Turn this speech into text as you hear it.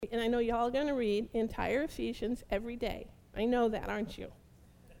and I know y'all are going to read entire Ephesians every day. I know that, aren't you?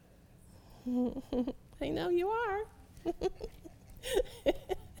 I know you are.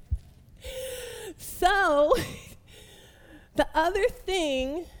 So, the other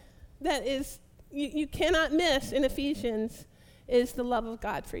thing that is you cannot miss in Ephesians is the love of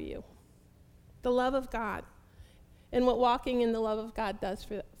God for you. The love of God. And what walking in the love of God does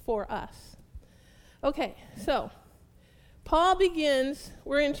for us. Okay, so Paul begins,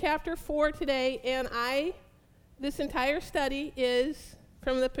 we're in chapter 4 today, and this entire study is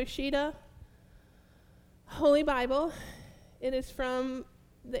from the Peshitta Holy Bible. It is from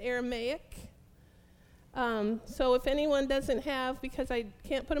the Aramaic. So if anyone doesn't have, because I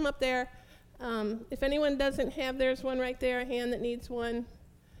can't put them up there, if anyone doesn't have, there's one right there, a hand that needs one.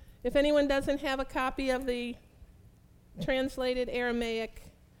 If anyone doesn't have a copy of the translated Aramaic,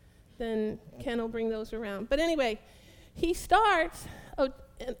 then Ken will bring those around. But anyway, he starts,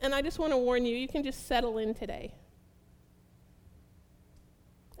 and I just want to warn you, you can just settle in today.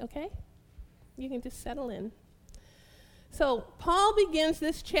 Okay? You can just settle in. So Paul begins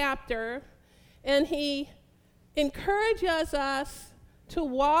this chapter, and he encourages us to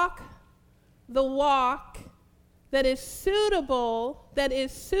walk the walk that is suitable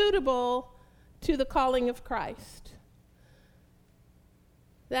to the calling of Christ.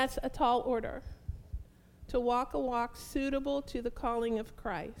 That's a tall order. To walk a walk suitable to the calling of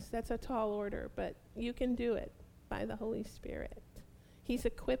Christ. That's a tall order, but you can do it by the Holy Spirit. He's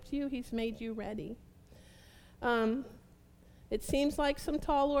equipped you. He's made you ready. It seems like some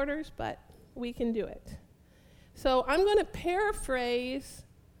tall orders, but we can do it. So I'm going to paraphrase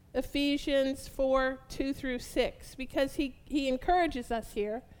Ephesians 4, 2 through 6, because he encourages us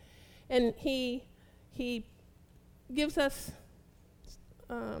here, and he gives us,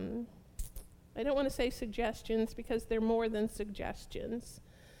 I don't want to say suggestions, because they're more than suggestions,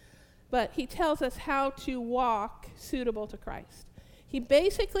 but he tells us how to walk suitable to Christ. He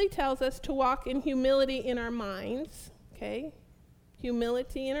basically tells us to walk in humility in our minds, okay?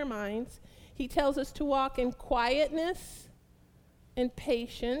 Humility in our minds. He tells us to walk in quietness and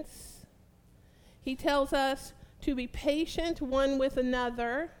patience. He tells us to be patient one with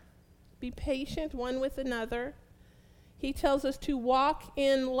another. Be patient one with another. He tells us to walk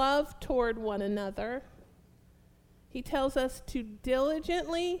in love toward one another. He tells us to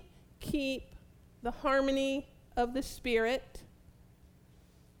diligently keep the harmony of the Spirit,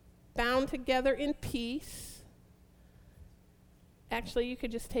 bound together in peace. Actually, you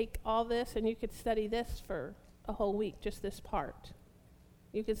could just take all this and you could study this for a whole week, just this part.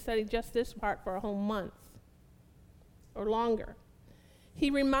 You could study just this part for a whole month or longer. He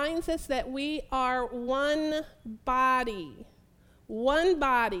reminds us that we are one body,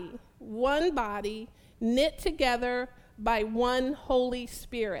 knit together by one Holy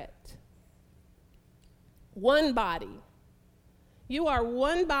Spirit. One body. You are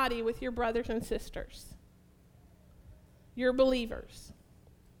one body with your brothers and sisters. You're believers,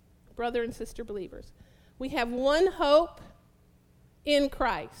 brother and sister believers. We have one hope in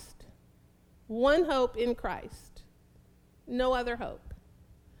Christ. One hope in Christ. No other hope.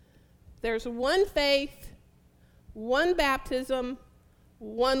 There's one faith, one baptism,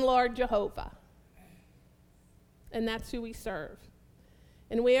 one Lord Jehovah. And that's who we serve.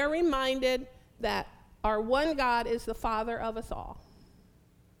 And we are reminded that our one God is the Father of us all.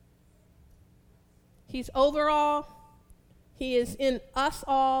 He's over all. He is in us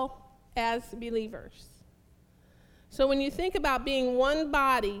all as believers. So when you think about being one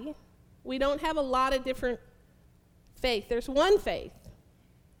body, we don't have a lot of different faith. There's one faith.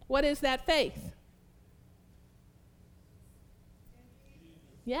 What is that faith?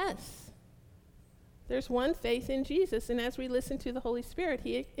 Yes. There's one faith in Jesus. And as we listen to the Holy Spirit,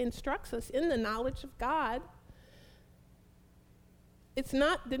 he instructs us in the knowledge of God. It's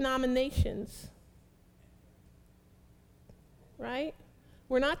not denominations. Right?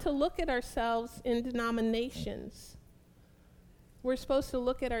 We're not to look at ourselves in denominations. We're supposed to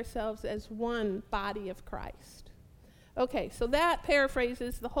look at ourselves as one body of Christ. Okay, so that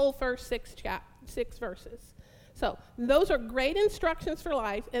paraphrases the whole first six verses. So those are great instructions for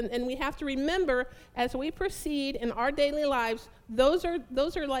life, and we have to remember as we proceed in our daily lives, those are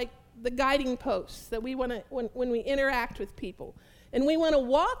like the guiding posts that we want to, when we interact with people. And we want to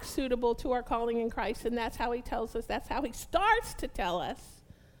walk suitable to our calling in Christ, and that's how he tells us, that's how he starts to tell us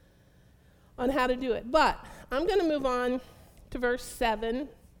on how to do it. But I'm going to move on to verse 7,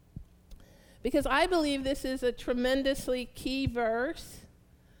 because I believe this is a tremendously key verse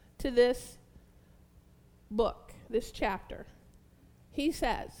to this book, this chapter. He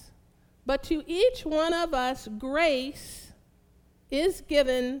says, "But to each one of us grace is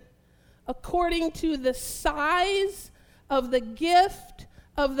given according to the size of the gift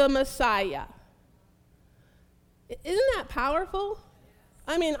of the Messiah. Isn't that powerful?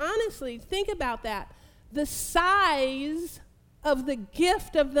 I mean, honestly, think about that. The size of the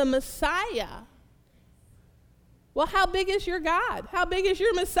gift of the Messiah. Well, how big is your God? How big is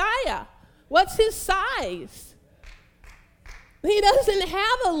your Messiah? What's his size? He doesn't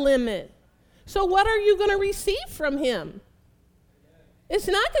have a limit. So what are you going to receive from him? It's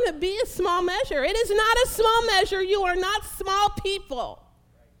not going to be a small measure. It is not a small measure. You are not small people.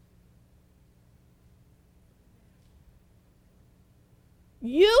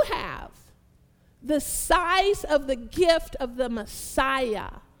 You have the size of the gift of the Messiah.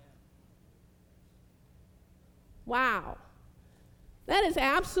 Wow. That is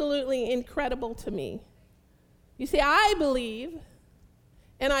absolutely incredible to me. You see, I believe,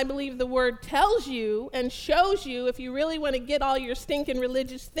 and I believe the word tells you and shows you, if you really want to get all your stinking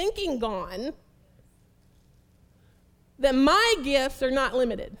religious thinking gone, that my gifts are not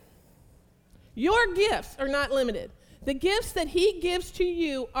limited. Your gifts are not limited. The gifts that he gives to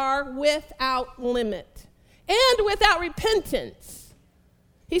you are without limit and without repentance.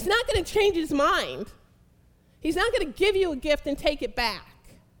 He's not going to change his mind. He's not going to give you a gift and take it back.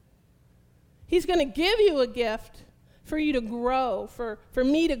 He's going to give you a gift for you to grow, for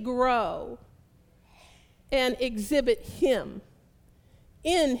me to grow and exhibit him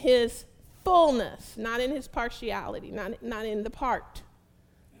in his fullness, not in his partiality, not in the part,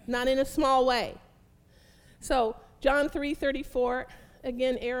 not in a small way. So John 3:34,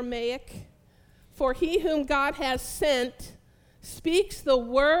 again Aramaic, for he whom God has sent speaks the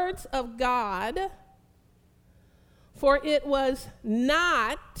words of God, for it was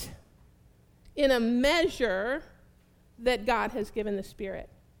not in a measure that God has given the Spirit.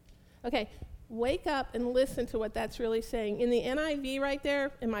 Okay, wake up and listen to what that's really saying. In the NIV right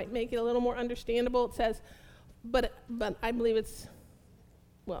there, it might make it a little more understandable. It says, but I believe it's,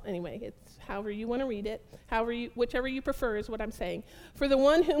 well, anyway, it's however you want to read it, whichever you prefer is what I'm saying. For the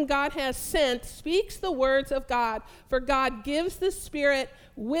one whom God has sent speaks the words of God, for God gives the Spirit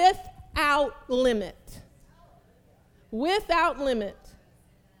without limit. Without limit.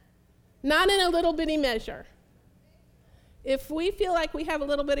 Not in a little bitty measure. If we feel like we have a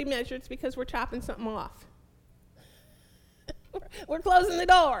little bitty measure, it's because we're chopping something off. We're closing the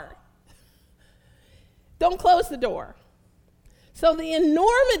door. Don't close the door. So the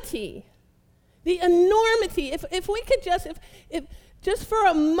enormity, if we could if just for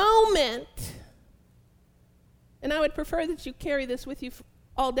a moment, and I would prefer that you carry this with you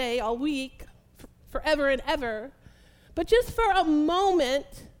all day, all week, forever and ever, but just for a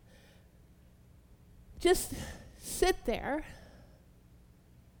moment, just sit there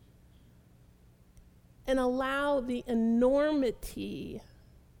and allow the enormity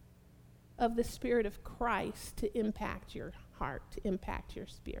of the Spirit of Christ to impact your heart, to impact your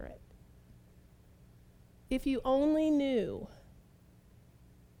spirit. If you only knew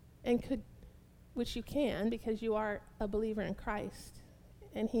and could, which you can because you are a believer in Christ,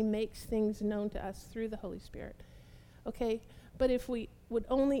 and he makes things known to us through the Holy Spirit. Okay, but if we would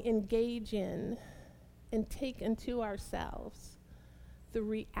only engage in and take unto ourselves the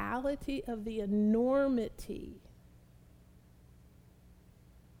reality of the enormity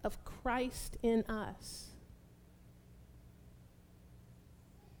of Christ in us,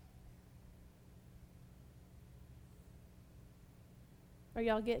 are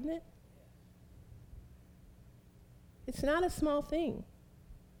y'all getting it? It's not a small thing.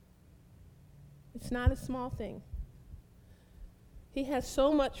 It's not a small thing. He has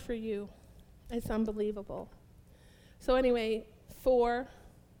so much for you. It's unbelievable. So anyway,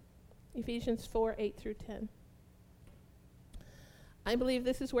 Ephesians 4, 8 through 10. I believe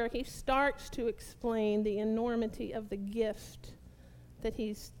this is where he starts to explain the enormity of the gift that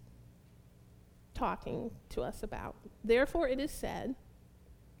he's talking to us about. Therefore it is said,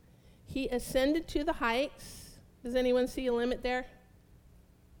 he ascended to the heights. Does anyone see a limit there?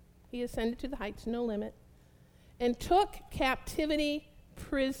 He ascended to the heights, no limit, and took captivity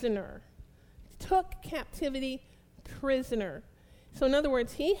prisoner. Took captivity prisoner. So in other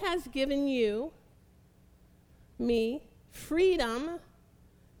words, he has given you, me, freedom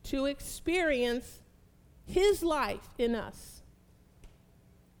to experience his life in us.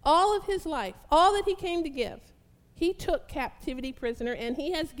 All of his life, all that he came to give. He took captivity prisoner, and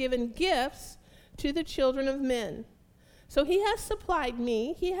he has given gifts to the children of men. So he has supplied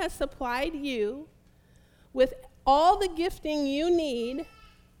me, he has supplied you with all the gifting you need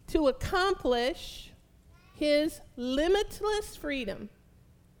to accomplish his limitless freedom.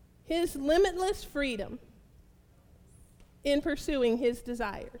 His limitless freedom. in pursuing his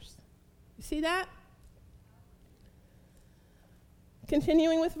desires. You see that?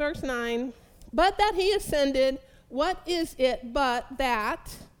 Continuing with verse 9. But that he ascended, what is it but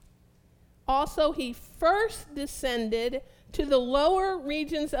that also he first descended to the lower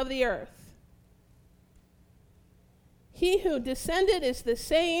regions of the earth? He who descended is the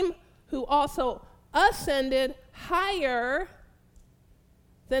same who also ascended higher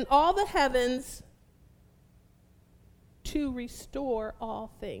than all the heavens to restore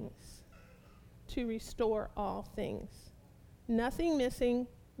all things. To restore all things. Nothing missing,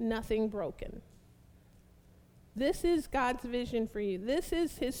 nothing broken. This is God's vision for you. This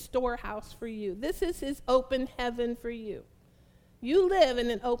is his storehouse for you. This is his open heaven for you. You live in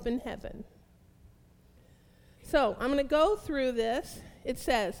an open heaven. So I'm going to go through this. It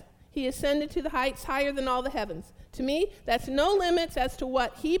says, he ascended to the heights higher than all the heavens. To me, that's no limits as to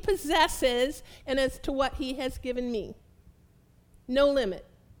what he possesses and as to what he has given me. No limit.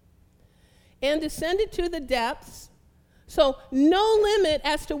 And descended to the depths. So no limit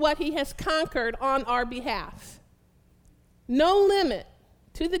as to what he has conquered on our behalf. No limit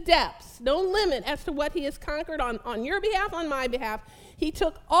to the depths. No limit as to what he has conquered on your behalf, on my behalf. He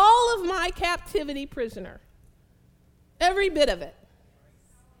took all of my captivity prisoner. Every bit of it.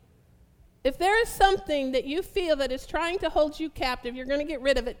 If there is something that you feel that is trying to hold you captive, you're going to get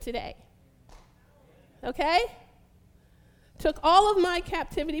rid of it today. Okay? Took all of my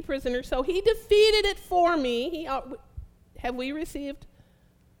captivity prisoner, so he defeated it for me. Have we received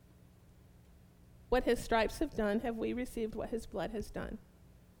what his stripes have done? Have we received what his blood has done?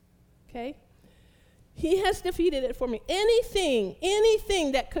 Okay? He has defeated it for me.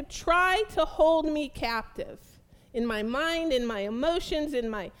 Anything that could try to hold me captive in my mind, in my emotions, in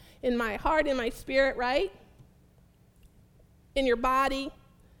my heart, in my spirit, right? In your body.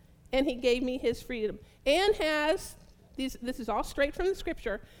 And he gave me his freedom. And this is all straight from the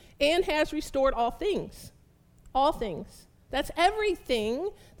scripture, and has restored all things. All things. That's everything.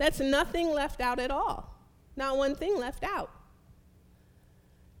 That's nothing left out at all. Not one thing left out.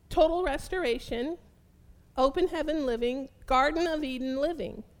 Total restoration, open heaven living, Garden of Eden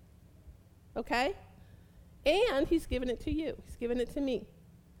living. Okay? And he's given it to you. He's given it to me.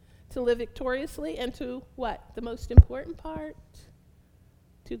 To live victoriously and to what? The most important part?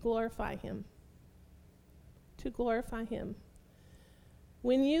 To glorify him. To glorify him.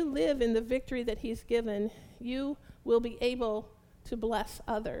 When you live in the victory that he's given, you will be able to bless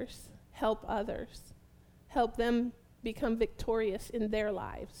others, help them become victorious in their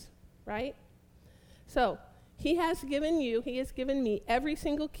lives, right? So, he has given me every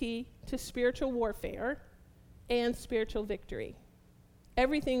single key to spiritual warfare and spiritual victory.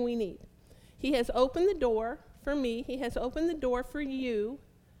 Everything we need. He has opened the door for me. He has opened the door for you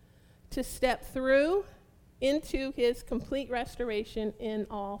to step through into his complete restoration in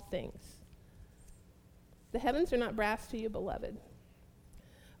all things. The heavens are not brass to you, beloved.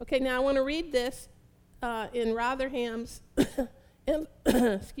 Okay, now I want to read this in Rotherham's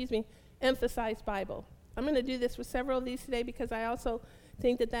Emphasized Bible. I'm going to do this with several of these today because I also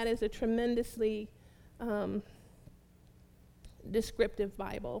think that is a tremendously descriptive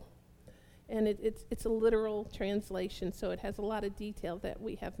Bible. And it's a literal translation, so it has a lot of detail that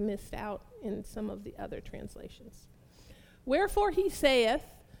we have missed out in some of the other translations. Wherefore he saith,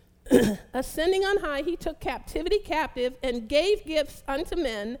 ascending on high, he took captivity captive and gave gifts unto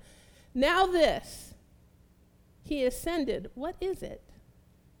men. Now this, he ascended. What is it?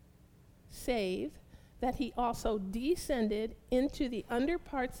 Save that he also descended into the under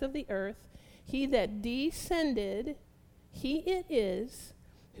parts of the earth. He that descended, he it is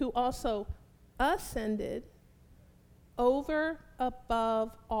who also ascended over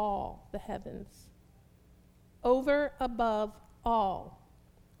above all the heavens. Over above all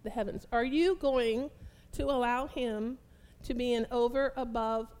the heavens. Are you going to allow him to be an over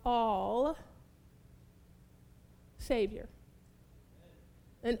above all Savior?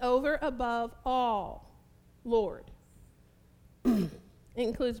 An over above all Lord. It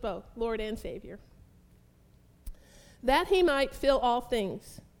includes both, Lord and Savior. That he might fill all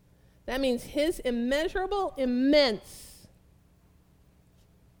things. That means his immeasurable, immense,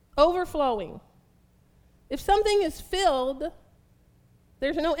 overflowing. If something is filled,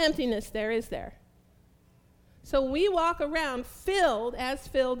 there's no emptiness there, is there? So we walk around filled as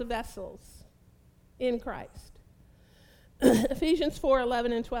filled vessels in Christ. Ephesians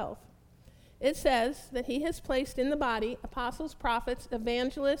 4:11 and 12. It says that he has placed in the body apostles, prophets,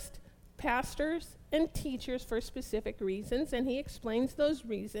 evangelists, pastors, and teachers for specific reasons, and he explains those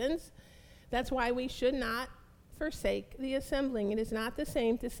reasons. That's why we should not forsake the assembling. It is not the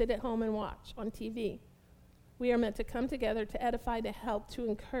same to sit at home and watch on TV. We are meant to come together to edify, to help, to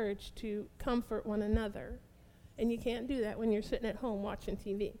encourage, to comfort one another. And you can't do that when you're sitting at home watching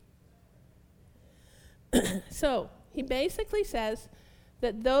TV. So he basically says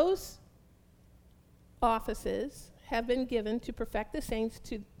that those offices have been given to perfect the saints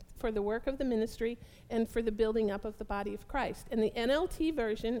for the work of the ministry and for the building up of the body of Christ. And the NLT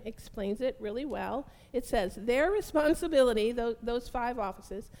version explains it really well. It says their responsibility, those 5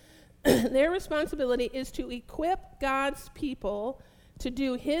 offices, their responsibility is to equip God's people to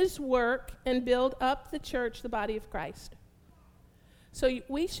do his work and build up the church, the body of Christ. So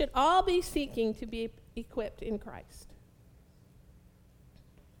we should all be seeking to be equipped in Christ.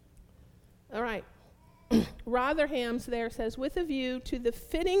 All right. Rotherham's there says, with a view to the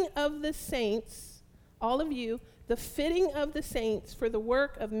fitting of the saints, all of you, the fitting of the saints for the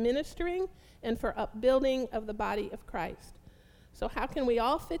work of ministering and for upbuilding of the body of Christ. So how can we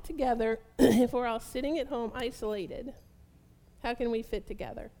all fit together if we're all sitting at home isolated? How can we fit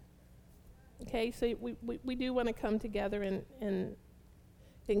together? Okay, so we do want to come together and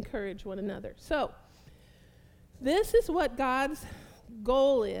encourage one another. So this is what God's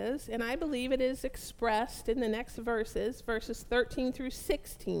goal is, and I believe it is expressed in the next verses 13 through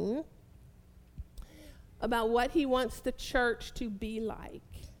 16, about what he wants the church to be like,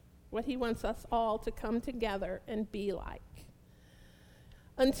 what he wants us all to come together and be like.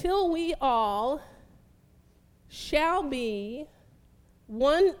 Until we all shall be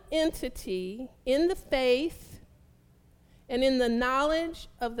one entity in the faith and in the knowledge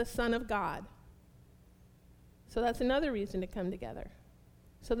of the Son of God. So that's another reason to come together.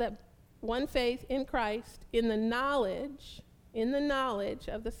 So that one faith in Christ, in the knowledge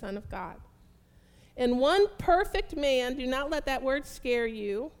of the Son of God. And one perfect man, do not let that word scare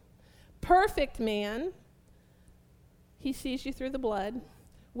you. Perfect man, he sees you through the blood,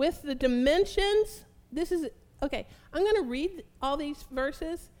 with the dimensions, okay, I'm going to read all these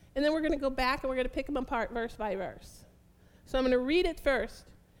verses, and then we're going to go back and we're going to pick them apart verse by verse. So I'm going to read it first,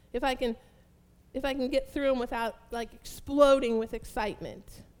 if I can get through them without like exploding with excitement.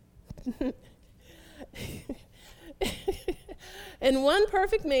 And one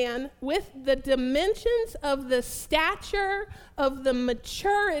perfect man with the dimensions of the stature of the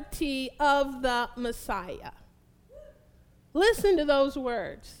maturity of the Messiah. Listen to those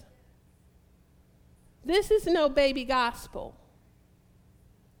words. This is no baby gospel.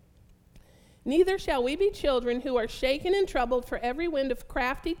 Neither shall we be children who are shaken and troubled for every wind of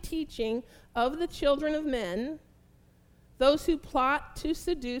crafty teaching of the children of men, those who plot to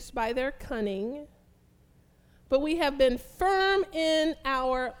seduce by their cunning, but we have been firm in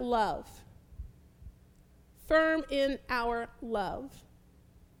our love. Firm in our love.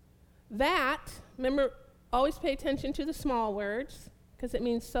 That, remember, always pay attention to the small words, because it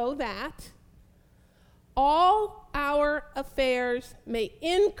means so that all our affairs may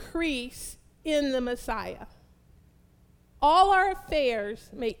increase in the Messiah. All our affairs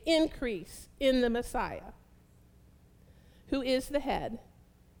may increase in the Messiah, who is the head.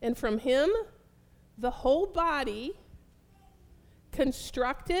 And from him, the whole body,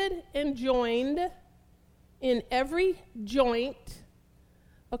 constructed and joined in every joint,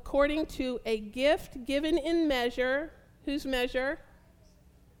 according to a gift given in measure. Whose measure?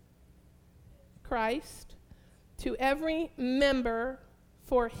 Christ. To every member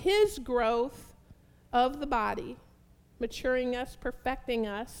for his growth of the body, maturing us, perfecting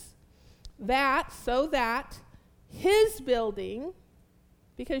us, so that his building,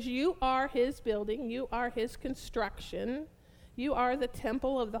 because you are his building, you are his construction, you are the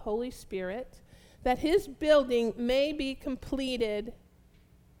temple of the Holy Spirit, that his building may be completed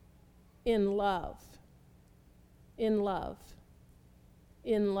in love. In love.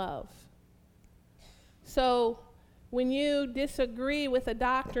 In love. So when you disagree with a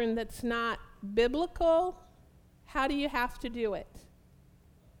doctrine that's not biblical, how do you have to do it?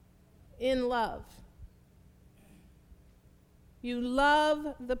 In love. You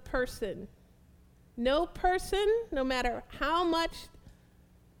love the person. No person, no matter how much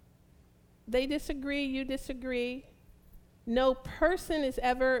they disagree, you disagree, no person is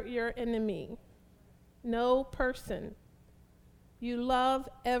ever your enemy. No person. You love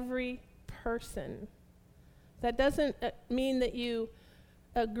every person. That doesn't mean that you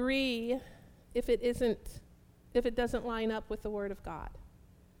agree if it doesn't line up with the Word of God,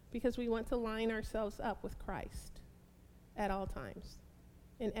 because we want to line ourselves up with Christ at all times,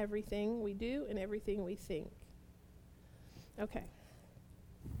 in everything we do and everything we think. Okay.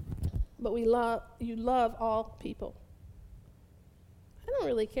 But you love all people. I don't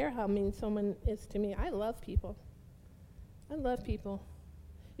really care how mean someone is to me. I love people. I love people.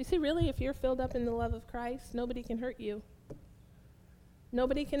 You see, really, if you're filled up in the love of Christ, nobody can hurt you.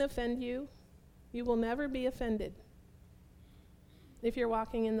 Nobody can offend you. You will never be offended if you're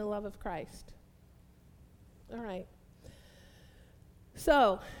walking in the love of Christ. All right.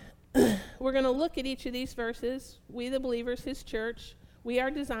 So, we're going to look at each of these verses. We, the believers, his church, we are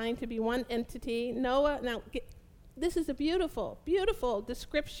designed to be one entity. Noah, now, this is a beautiful, beautiful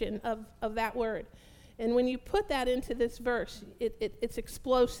description of that word. And when you put that into this verse, it's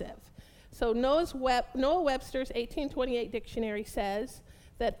explosive. So Noah Webster's 1828 dictionary says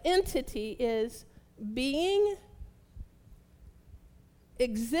that entity is being,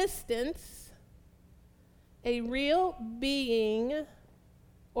 existence, a real being,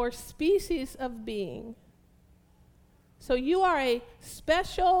 or species of being. So you are a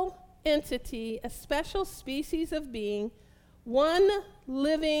special entity, a special species of being, one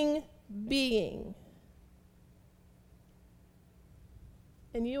living being.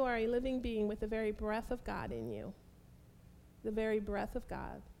 And you are a living being with the very breath of God in you. The very breath of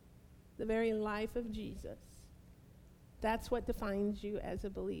God. The very life of Jesus. That's what defines you as a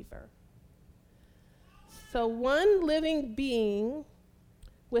believer. So one living being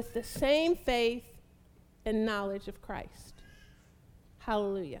with the same faith and knowledge of Christ.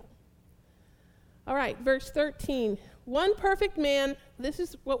 Hallelujah. All right, verse 13. One perfect man, this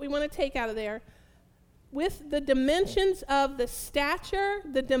is what we want to take out of there, with the dimensions of the stature,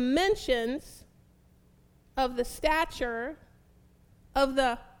 the dimensions of the stature of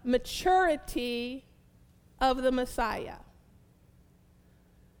the maturity of the Messiah.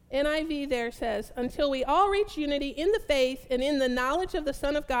 NIV there says, until we all reach unity in the faith and in the knowledge of the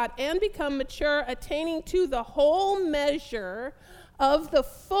Son of God and become mature, attaining to the whole measure of the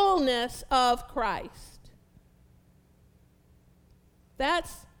fullness of Christ.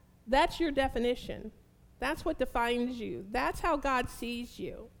 That's your definition. That's what defines you. That's how God sees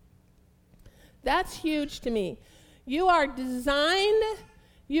you. That's huge to me. You are designed,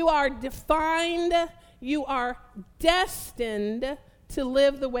 you are defined, you are destined to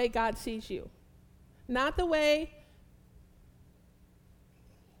live the way God sees you. Not the way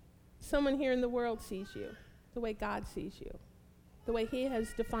someone here in the world sees you. The way God sees you. The way he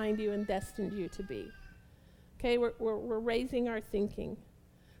has defined you and destined you to be. Okay, we're raising our thinking.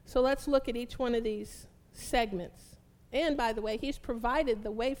 So let's look at each one of these segments. And by the way, he's provided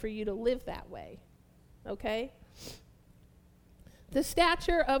the way for you to live that way. Okay? The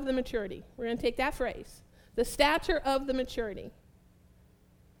stature of the maturity. We're going to take that phrase. The stature of the maturity.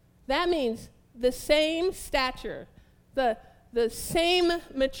 That means the same stature, the same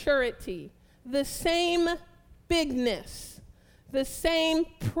maturity, the same bigness, the same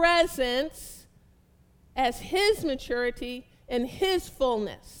presence as his maturity and his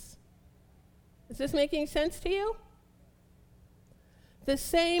fullness. Is this making sense to you? The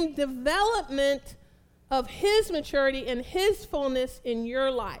same development of his maturity and his fullness in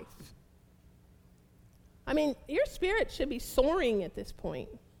your life. I mean, your spirit should be soaring at this point.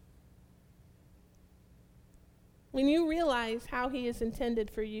 When you realize how he is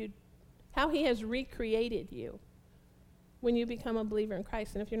intended for you, how he has recreated you when you become a believer in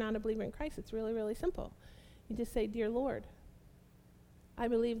Christ. And if you're not a believer in Christ, it's really, really simple. You just say, Dear Lord, I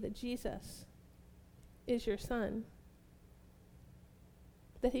believe that Jesus is your son,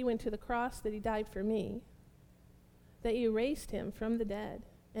 that he went to the cross, that he died for me, that you raised him from the dead,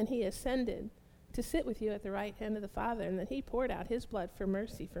 and he ascended to sit with you at the right hand of the Father, and that he poured out his blood for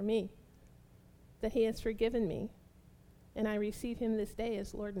mercy for me, that he has forgiven me, and I receive him this day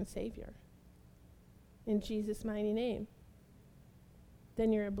as Lord and Savior. In Jesus' mighty name.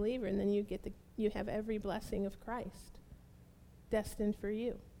 Then you're a believer, and then you have every blessing of Christ destined for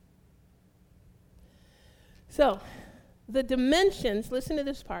you. So, the dimensions, listen to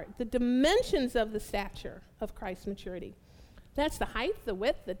this part, the dimensions of the stature of Christ's maturity. That's the height, the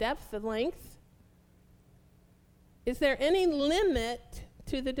width, the depth, the length. Is there any limit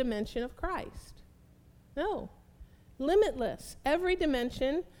to the dimension of Christ? No. Limitless. Every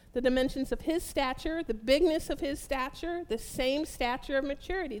dimension, the dimensions of his stature, the bigness of his stature, the same stature of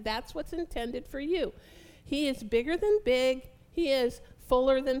maturity. That's what's intended for you. He is bigger than big. He is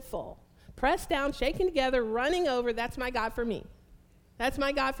fuller than full. Pressed down, shaken together, running over. That's my God for me. That's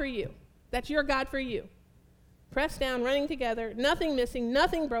my God for you. That's your God for you. Pressed down, running together, nothing missing,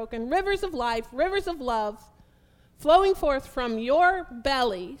 nothing broken. Rivers of life, rivers of love, flowing forth from your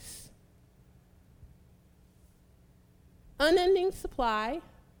bellies. Unending supply,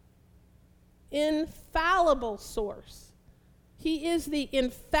 infallible source. He is the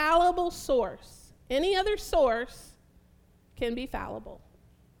infallible source. Any other source can be fallible,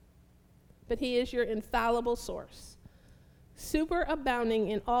 but he is your infallible source. superabounding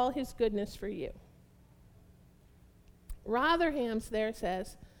in all his goodness for you. Rotherham's there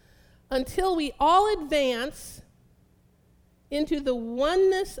says, until we all advance into the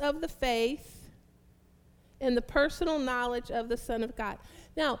oneness of the faith and the personal knowledge of the Son of God.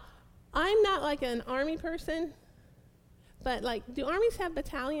 Now, I'm not like an army person, but like, do armies have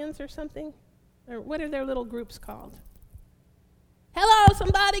battalions or something? Or what are their little groups called? Hello,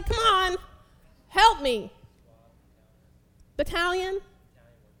 somebody, come on. Help me. Battalion?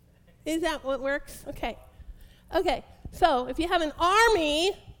 Is that what works? Okay. Okay, so if you have an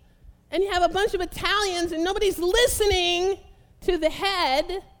army and you have a bunch of battalions and nobody's listening to the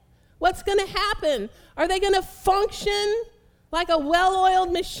head, what's going to happen? Are they going to function like a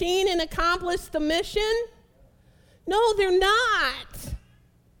well-oiled machine and accomplish the mission? No, they're not.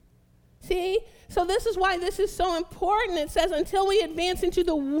 See? So this is why this is so important. It says, until we advance into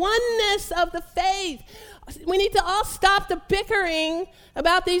the oneness of the faith. We need to all stop the bickering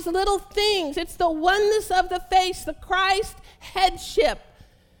about these little things. It's the oneness of the faith, the Christ headship,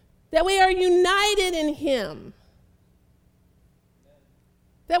 that we are united in him,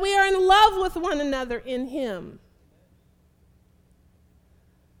 that we are in love with one another in him.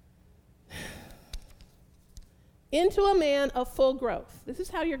 Into a man of full growth. This is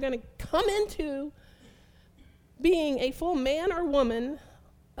how you're going to come into being a full man or woman,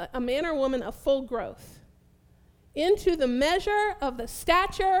 a man or woman of full growth. Into the measure of the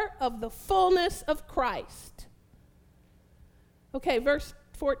stature of the fullness of Christ. Okay, verse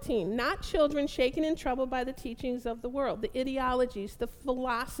 14. Not children shaken and troubled by the teachings of the world, the ideologies, the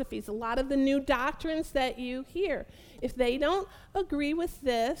philosophies, a lot of the new doctrines that you hear. If they don't agree with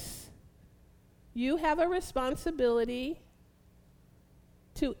this, you have a responsibility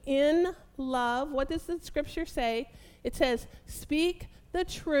to, in love, what does the scripture say? It says, speak the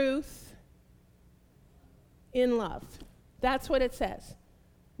truth in love. That's what it says.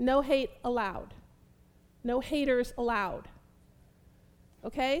 No hate allowed. No haters allowed.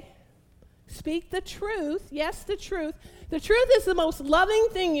 Okay? Speak the truth. Yes, the truth. The truth is the most loving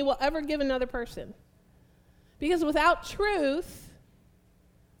thing you will ever give another person. Because without truth,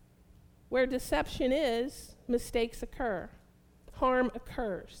 where deception is, mistakes occur. Harm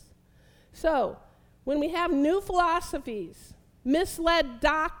occurs. So, when we have new philosophies, misled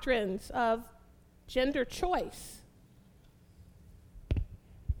doctrines of gender choice.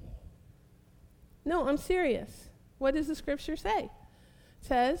 No, I'm serious. What does the scripture say? It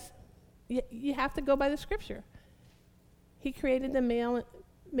says, you have to go by the scripture. He created the male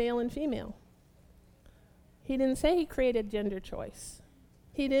and female. He didn't say he created gender choice.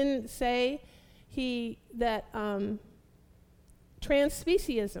 He didn't say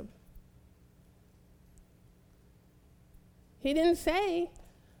transspeciesism. He didn't say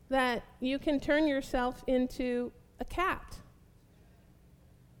that you can turn yourself into a cat.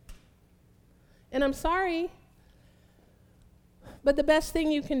 And I'm sorry, but the best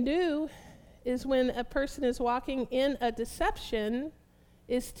thing you can do is when a person is walking in a deception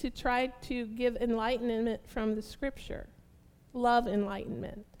is to try to give enlightenment from the scripture. Love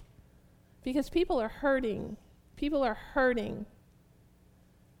enlightenment. Because people are hurting. People are hurting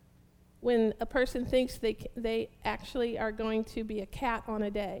when a person thinks they actually are going to be a cat on a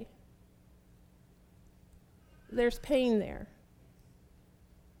day. There's pain there.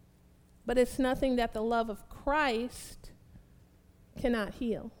 But it's nothing that the love of Christ cannot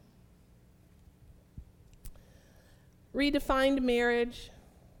heal. Redefined marriage,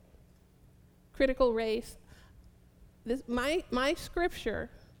 critical race. My scripture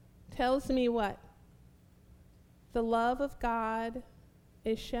tells me what? The love of God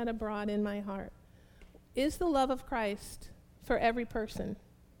is shed abroad in my heart. Is the love of Christ for every person?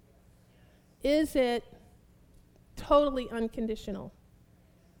 Is it totally unconditional?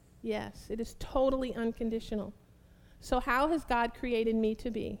 Yes, it is totally unconditional. So how has God created me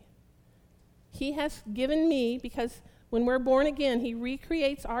to be? He has given me, because when we're born again, he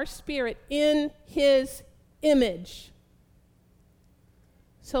recreates our spirit in his image.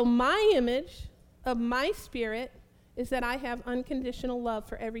 So my image of my spirit is that I have unconditional love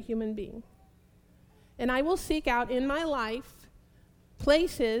for every human being. And I will seek out in my life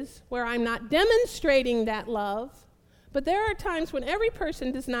places where I'm not demonstrating that love, but there are times when every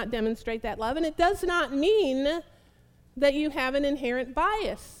person does not demonstrate that love, and it does not mean that you have an inherent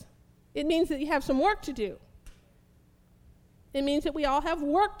bias. It means that you have some work to do. It means that we all have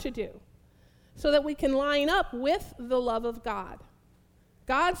work to do so that we can line up with the love of God.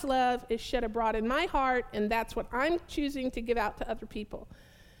 God's love is shed abroad in my heart, and that's what I'm choosing to give out to other people.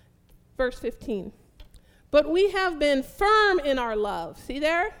 Verse 15. But we have been firm in our love. See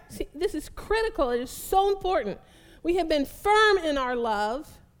there? See, this is critical. It is so important. We have been firm in our love,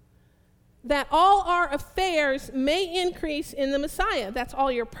 that all our affairs may increase in the Messiah. That's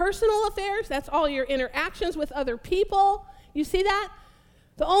all your personal affairs. That's all your interactions with other people. You see that?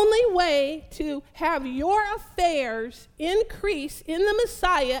 The only way to have your affairs increase in the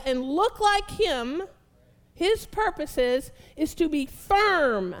Messiah and look like him, his purposes, is to be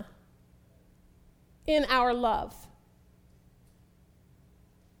firm in our love.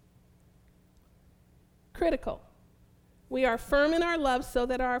 Critical. We are firm in our love so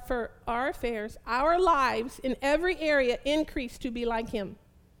that our affairs, our lives in every area increase to be like him,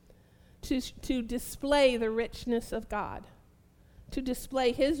 to display the richness of God, to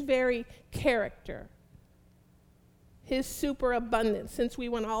display his very character, his superabundance, since we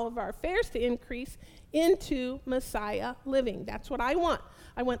want all of our affairs to increase into Messiah living. That's what I want.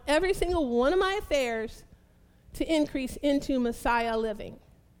 I want every single one of my affairs to increase into Messiah living,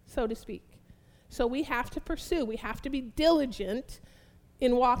 so to speak. So we have to pursue, we have to be diligent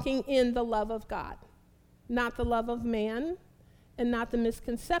in walking in the love of God, not the love of man and not the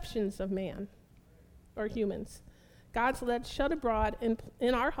misconceptions of man or humans. God's love shed abroad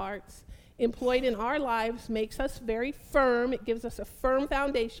in our hearts, employed in our lives, makes us very firm. It gives us a firm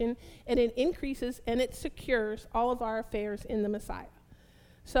foundation, and it increases and it secures all of our affairs in the Messiah.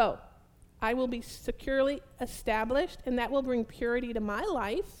 So I will be securely established, and that will bring purity to my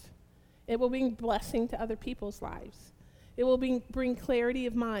life. It will bring blessing to other people's lives. It will bring clarity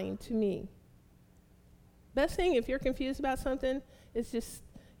of mind to me. Best thing, if you're confused about something, is just,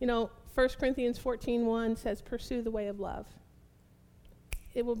 1 Corinthians 14:1 says, pursue the way of love.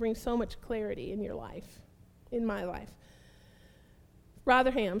 It will bring so much clarity in your life, in my life.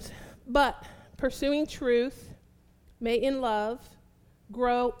 Rotherham's, but pursuing truth may in love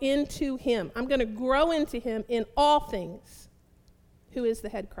grow into him. I'm going to grow into him in all things, who is the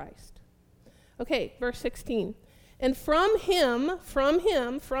head Christ. Okay, verse 16. And from him,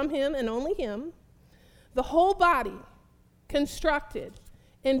 and only him, the whole body, constructed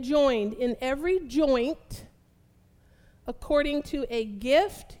and joined in every joint, according to a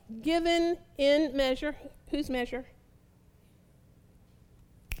gift given in measure. Whose measure?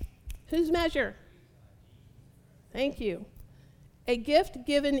 Whose measure? Thank you. A gift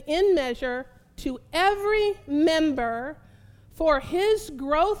given in measure to every member for his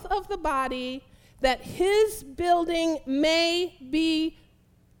growth of the body, that his building may be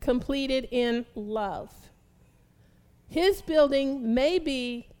completed in love. His building may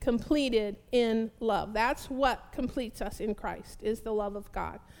be completed in love. That's what completes us in Christ, is the love of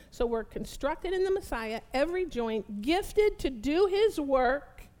God. So we're constructed in the Messiah, every joint, gifted to do his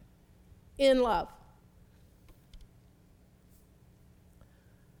work in love.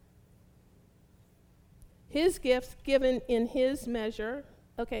 His gifts given in his measure.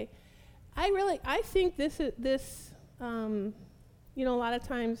 Okay, I think this, a lot of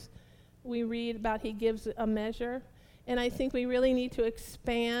times we read about he gives a measure, and I think we really need to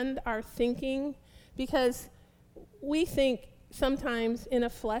expand our thinking, because we think sometimes in a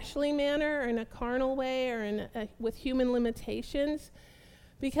fleshly manner or in a carnal way or with human limitations,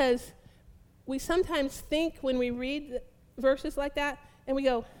 because we sometimes think when we read verses like that and we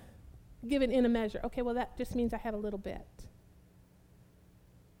go, given in a measure. Okay, well, that just means I have a little bit.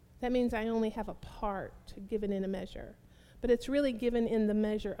 That means I only have a part given in a measure. But it's really given in the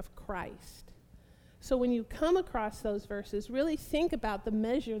measure of Christ. So when you come across those verses, really think about the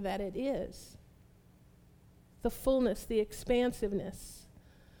measure that it is. The fullness, the expansiveness,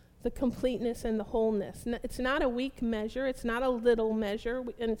 the completeness, and the wholeness. It's not a weak measure. It's not a little measure.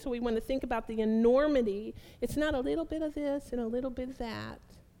 And so we want to think about the enormity. It's not a little bit of this and a little bit of that.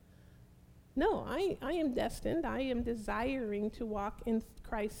 No, I am destined, I am desiring to walk in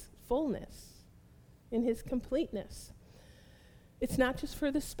Christ's fullness, in his completeness. It's not just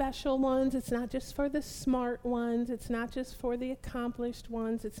for the special ones, it's not just for the smart ones, it's not just for the accomplished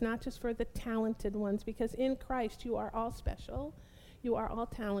ones, it's not just for the talented ones, because in Christ you are all special, you are all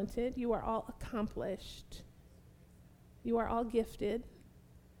talented, you are all accomplished, you are all gifted.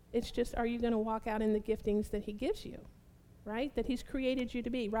 It's just, are you going to walk out in the giftings that he gives you? Right? That he's created you to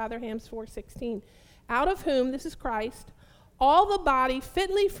be. Rotherham's 4:16. Out of whom, this is Christ, all the body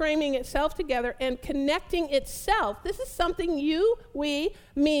fitly framing itself together and connecting itself. This is something you, we,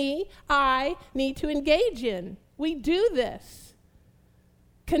 me, I need to engage in. We do this.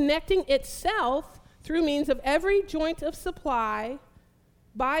 Connecting itself through means of every joint of supply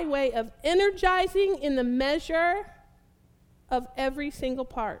by way of energizing in the measure of every single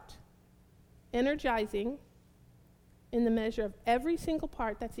part. Energizing in the measure of every single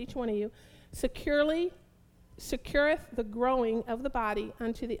part, that's each one of you, securely secureth the growing of the body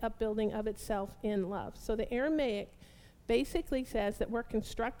unto the upbuilding of itself in love. So the Aramaic basically says that we're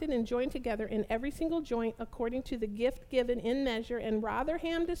constructed and joined together in every single joint according to the gift given in measure, and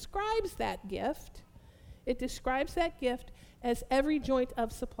Rotherham describes that gift. It describes that gift as every joint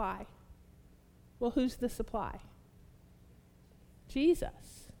of supply. Well, who's the supply?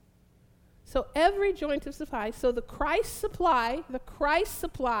 Jesus. So every joint of supply, so the Christ supply,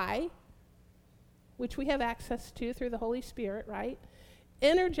 which we have access to through the Holy Spirit, right,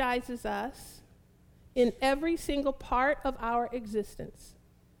 energizes us in every single part of our existence.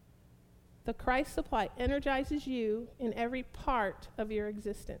 The Christ supply energizes you in every part of your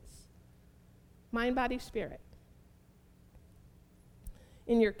existence. Mind, body, spirit.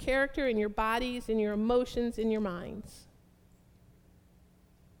 In your character, in your bodies, in your emotions, in your minds.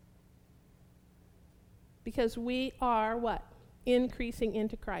 Because we are what? Increasing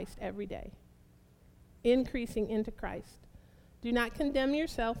into Christ every day. Increasing into Christ. Do not condemn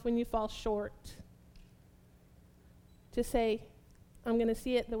yourself when you fall short. To say, I'm going to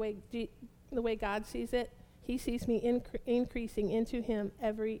see it the way God sees it. He sees me increasing into him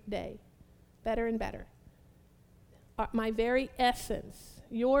every day. Better and better. My very essence,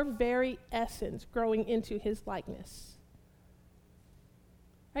 your very essence, growing into his likeness.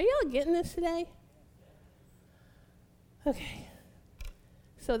 Are y'all getting this today? Okay.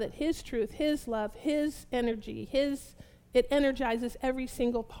 So that his truth, his love, his energy, it energizes every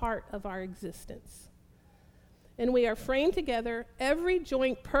single part of our existence. And we are framed together, every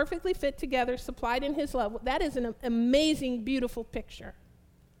joint perfectly fit together, supplied in his love. That is an amazing, beautiful picture.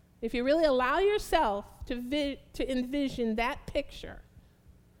 If you really allow yourself to envision that picture,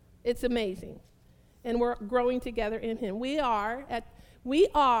 it's amazing. And we're growing together in him. You are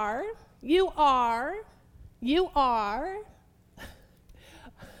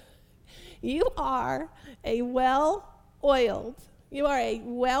a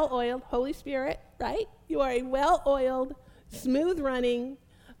well-oiled Holy Spirit, right? You are a well-oiled, smooth-running,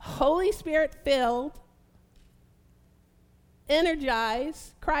 Holy Spirit-filled,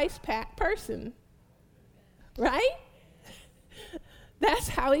 energized, Christ-packed person, right? That's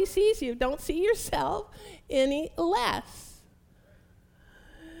how he sees you. Don't see yourself any less.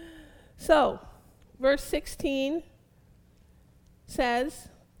 So, verse 16 says,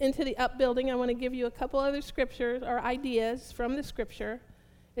 into the upbuilding, I want to give you a couple other scriptures or ideas from the scripture.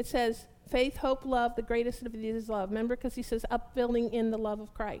 It says, faith, hope, love, the greatest of these is love. Remember, because he says upbuilding in the love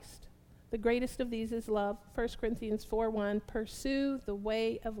of Christ. The greatest of these is love. 1 Corinthians 4:1, pursue the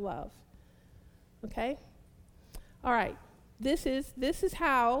way of love. Okay? All right. This is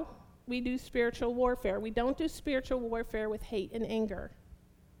how we do spiritual warfare. We don't do spiritual warfare with hate and anger.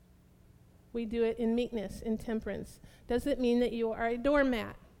 We do it in meekness, in temperance. Does it mean that you are a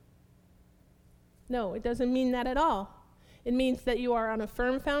doormat? No, it doesn't mean that at all. It means that you are on a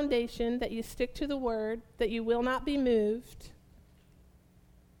firm foundation, that you stick to the word, that you will not be moved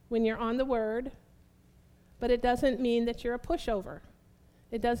when you're on the word, but it doesn't mean that you're a pushover.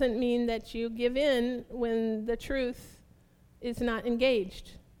 It doesn't mean that you give in when the truth is not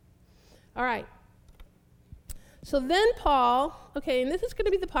engaged. All right. So then Paul, okay, and this is going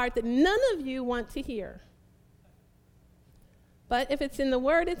to be the part that none of you want to hear. But if it's in the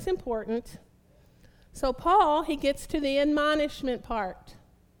word, it's important. So Paul, he gets to the admonishment part.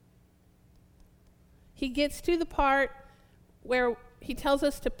 He gets to the part where he tells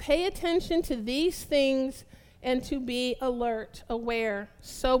us to pay attention to these things and to be alert, aware,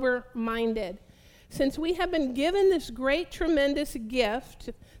 sober-minded. Since we have been given this great, tremendous gift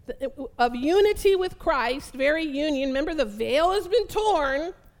of unity with Christ, very union, remember the veil has been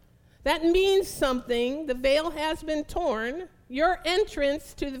torn. That means something. The veil has been torn. Your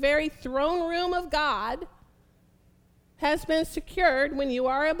entrance to the very throne room of God has been secured when you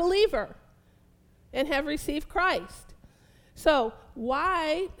are a believer and have received Christ. So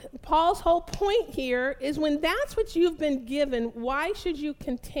why, Paul's whole point here is when that's what you've been given, why should you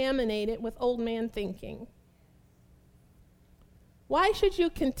contaminate it with old man thinking? Why should you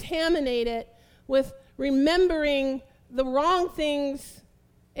contaminate it with remembering the wrong things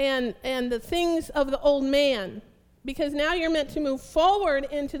and the things of the old man? Because now you're meant to move forward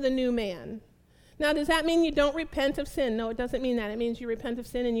into the new man. Now, does that mean you don't repent of sin? No, it doesn't mean that. It means you repent of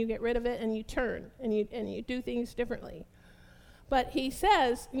sin and you get rid of it and you turn and you do things differently. But he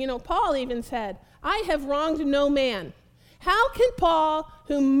says, Paul even said, I have wronged no man. How can Paul,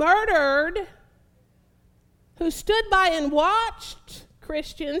 who murdered, who stood by and watched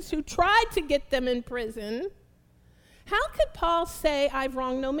Christians, who tried to get them in prison, how could Paul say, I've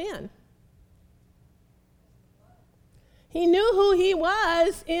wronged no man? He knew who he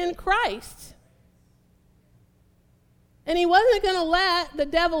was in Christ. And he wasn't going to let the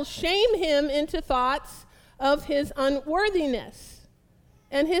devil shame him into thoughts of his unworthiness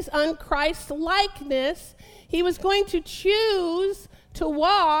and his unChrist-likeness. He was going to choose to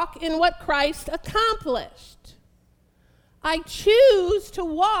walk in what Christ accomplished. I choose to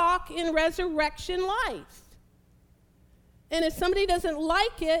walk in resurrection life. And if somebody doesn't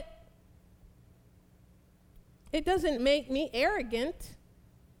like it, it doesn't make me arrogant.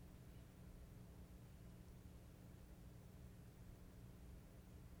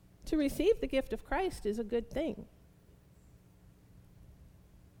 To receive the gift of Christ is a good thing.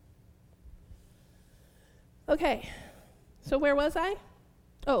 Okay, so where was I?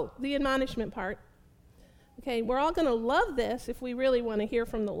 Oh, the admonishment part. Okay, we're all going to love this if we really want to hear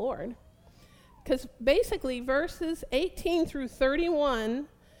from the Lord. Because basically, verses 18 through 31,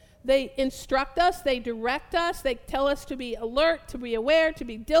 they instruct us, they direct us, they tell us to be alert, to be aware, to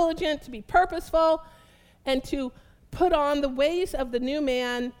be diligent, to be purposeful, and to put on the ways of the new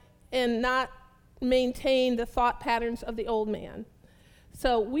man and not maintain the thought patterns of the old man.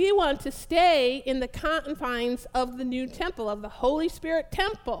 So we want to stay in the confines of the new temple, of the Holy Spirit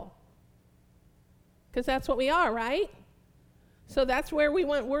temple. Because that's what we are, right? So that's where we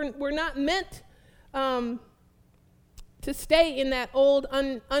want. We're not meant to stay in that old,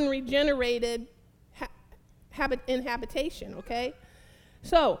 unregenerated habitation, okay?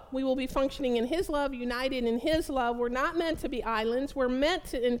 So we will be functioning in his love, united in his love. We're not meant to be islands. We're meant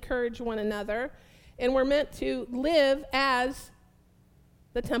to encourage one another, and we're meant to live as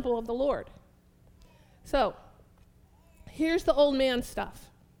the temple of the Lord. So here's the old man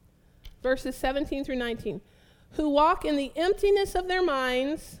stuff. Verses 17 through 19. Who walk in the emptiness of their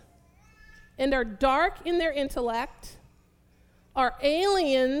minds and are dark in their intellect, are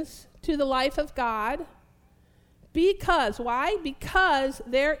aliens to the life of God. Because, why? Because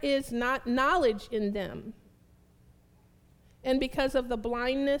there is not knowledge in them, and because of the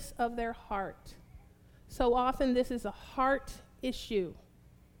blindness of their heart. So often this is a heart issue.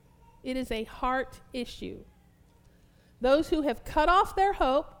 It is a heart issue. Those who have cut off their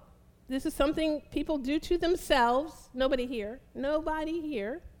hope, this is something people do to themselves, nobody here,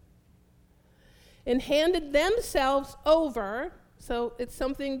 and handed themselves over, so it's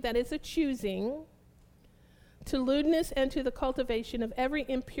something that is a choosing, to lewdness and to the cultivation of every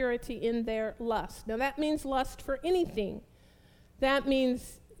impurity in their lust. Now that means lust for anything. That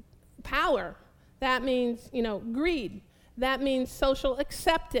means power. That means, greed. That means social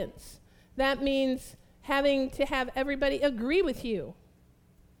acceptance. That means having to have everybody agree with you.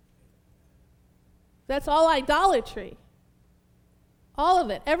 That's all idolatry. All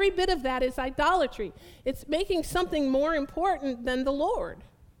of it. Every bit of that is idolatry. It's making something more important than the Lord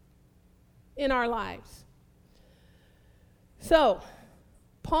in our lives. So,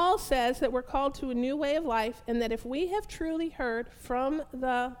 Paul says that we're called to a new way of life, and that if we have truly heard from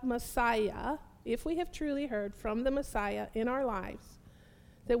the Messiah, in our lives,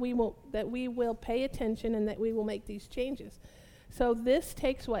 that we will pay attention and that we will make these changes. So this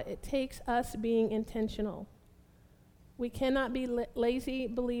takes what? It takes us being intentional. We cannot be lazy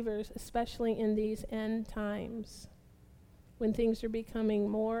believers, especially in these end times, when things are becoming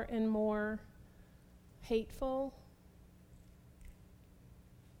more and more hateful.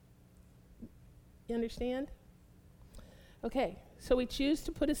 You understand? Okay, so we choose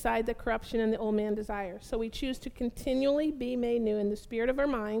to put aside the corruption and the old man desire. So we choose to continually be made new in the spirit of our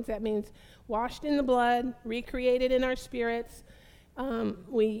minds. That means washed in the blood, recreated in our spirits.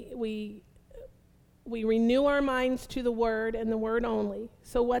 We renew our minds to the word and the word only.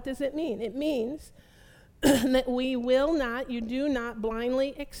 So what does it mean? It means that you do not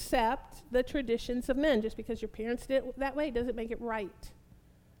blindly accept the traditions of men. Just because your parents did it that way doesn't make it right.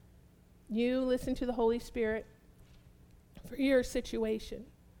 You listen to the Holy Spirit for your situation.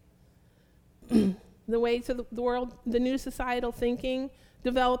 The ways of the world, the new societal thinking,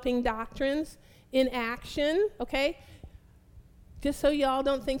 developing doctrines in action, okay? Just so y'all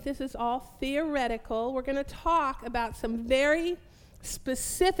don't think this is all theoretical, we're going to talk about some very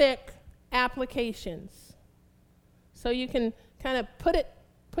specific applications. So you can kind of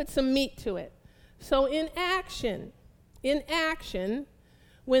put some meat to it. So in action,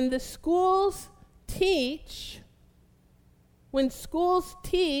 when schools teach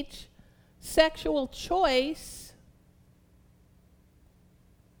sexual choice,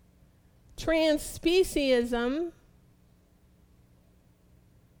 transspeciesism,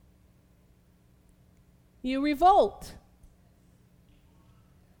 you revolt.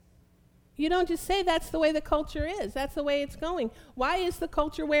 You don't just say that's the way the culture is. That's the way it's going. Why is the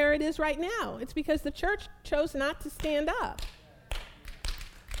culture where it is right now? It's because the church chose not to stand up.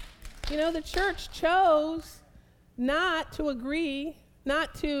 The church chose not to agree,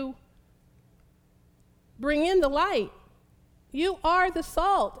 not to bring in the light. You are the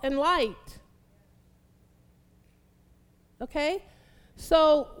salt and light. Okay?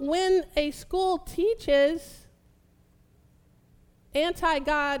 So when a school teaches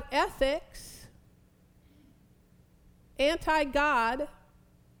anti-God ethics, anti-God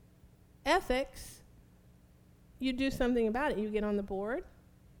ethics, you do something about it. You get on the board.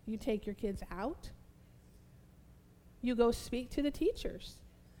 You take your kids out. You go speak to the teachers.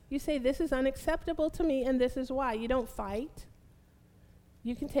 You say, this is unacceptable to me, and this is why. You don't fight.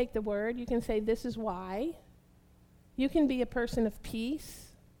 You can take the word. You can say, this is why. You can be a person of peace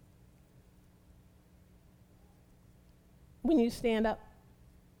when you stand up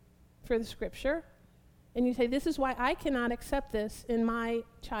for the scripture, and you say, this is why I cannot accept this in my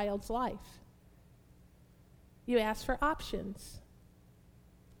child's life. You ask for options.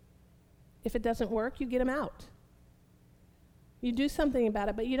 If it doesn't work, you get them out. You do something about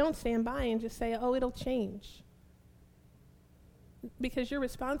it, but you don't stand by and just say, oh, it'll change. Because you're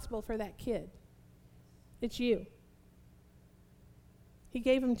responsible for that kid. It's you. He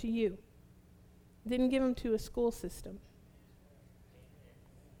gave them to you. Didn't give them to a school system.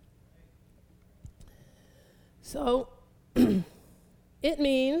 So, it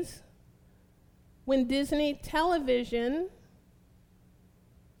means when Disney Television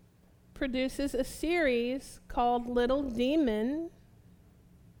produces a series called Little Demon,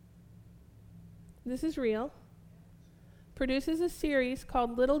 this is real, produces a series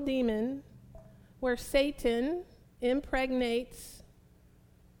called Little Demon where Satan impregnates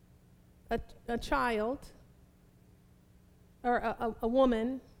a child or a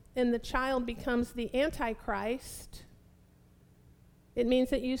woman, and the child becomes the Antichrist, it means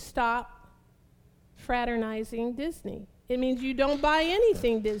that you stop fraternizing Disney. It means you don't buy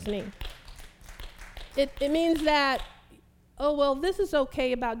anything Disney. It means that, oh, well, this is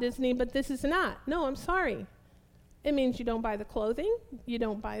okay about Disney, but this is not. No, I'm sorry. It means you don't buy the clothing, you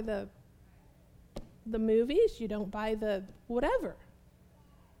don't buy the movies, you don't buy the whatever.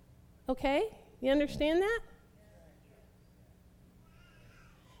 Okay? You understand that?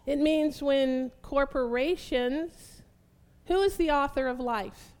 It means when corporations, who is the author of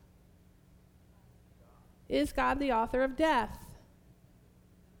life? Is God the author of death?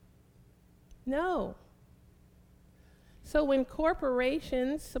 No. So when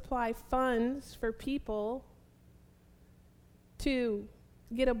corporations supply funds for people to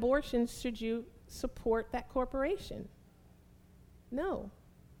get abortions, should you support that corporation? No.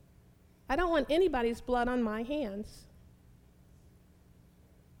 I don't want anybody's blood on my hands.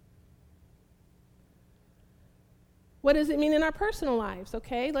 What does it mean in our personal lives?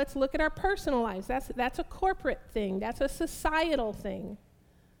 Okay, let's look at our personal lives. That's a corporate thing. That's a societal thing.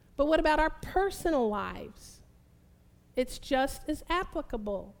 But what about our personal lives? It's just as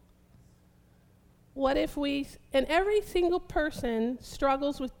applicable. What if and every single person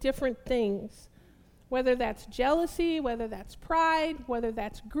struggles with different things, whether that's jealousy, whether that's pride, whether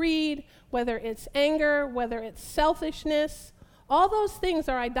that's greed, whether it's anger, whether it's selfishness. All those things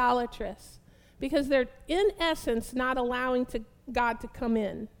are idolatrous because they're, in essence, not allowing God to come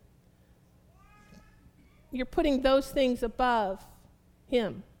in. You're putting those things above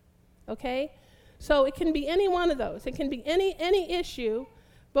Him, okay? So it can be any one of those. It can be any issue.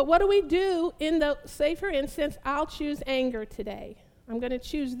 But what do we do say, for instance, I'll choose anger today. I'm going to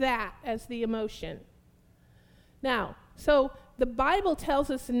choose that as the emotion. Now, so the Bible tells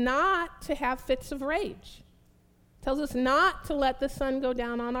us not to have fits of rage. It tells us not to let the sun go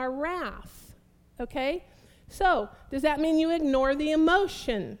down on our wrath. Okay? So, does that mean you ignore the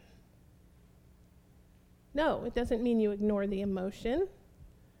emotion? No, it doesn't mean you ignore the emotion.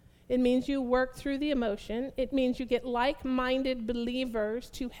 It means you work through the emotion. It means you get like-minded believers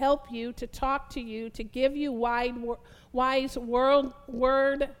to help you, to talk to you, to give you wise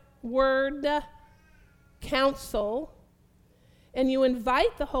word counsel. And you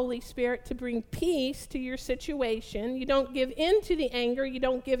invite the Holy Spirit to bring peace to your situation. You don't give in to the anger. You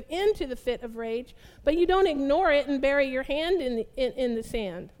don't give in to the fit of rage. But you don't ignore it and bury your hand in the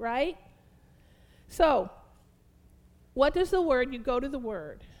sand, right? So, what does the Word? You go to the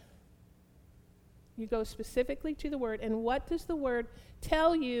Word. You go specifically to the Word. And what does the Word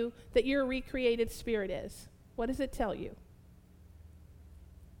tell you that your recreated spirit is? What does it tell you?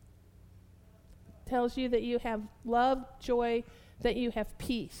 It tells you that you have love, joy, that you have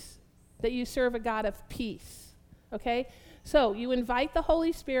peace, that you serve a God of peace. Okay? So you invite the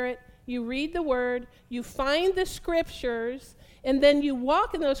Holy Spirit, you read the Word, you find the Scriptures, and then you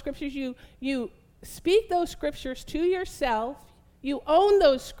walk in those Scriptures. You speak those Scriptures to yourself. You own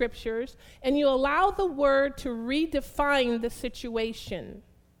those scriptures, and you allow the word to redefine the situation.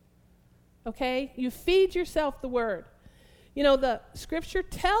 Okay? You feed yourself the word. You know, the scripture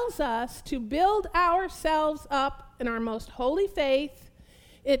tells us to build ourselves up in our most holy faith.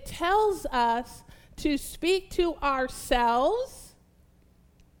 It tells us to speak to ourselves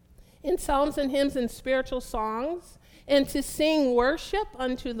in psalms and hymns and spiritual songs, and to sing worship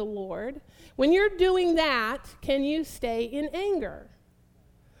unto the Lord. When you're doing that, can you stay in anger?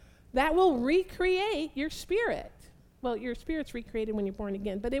 That will recreate your spirit. Well, your spirit's recreated when you're born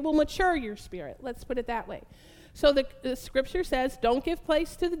again, but it will mature your spirit. Let's put it that way. So the scripture says, don't give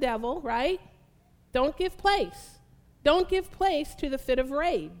place to the devil, right? Don't give place. Don't give place to the fit of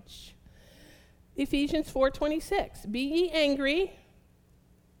rage. Ephesians 4:26, be ye angry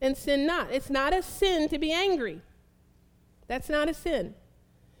and sin not. It's not a sin to be angry. That's not a sin.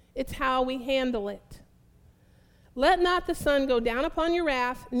 It's how we handle it. Let not the sun go down upon your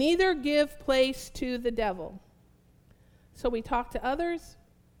wrath, neither give place to the devil. So we talk to others,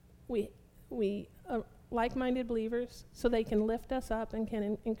 we like-minded believers, so they can lift us up and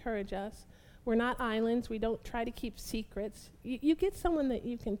can encourage us. We're not islands. We don't try to keep secrets. You get someone that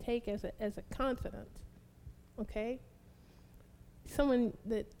you can take as a confidant, okay? Someone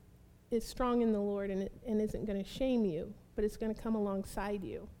that is strong in the Lord and isn't going to shame you, but it's going to come alongside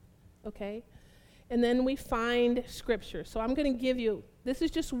you, okay? And then we find scripture. So I'm going to give you, this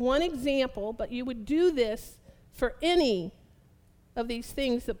is just one example, but you would do this for any of these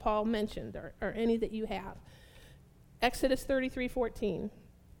things that Paul mentioned, or any that you have. Exodus 33:14.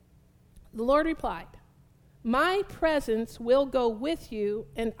 The Lord replied, my presence will go with you,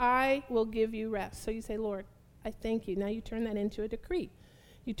 and I will give you rest. So you say, Lord, I thank you. Now you turn that into a decree.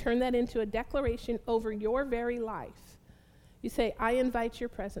 You turn that into a declaration over your very life. You say, I invite your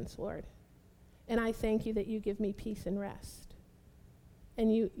presence, Lord, and I thank you that you give me peace and rest.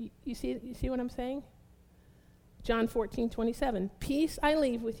 And you see what I'm saying? John 14:27, peace I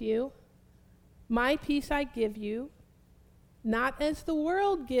leave with you, my peace I give you, not as the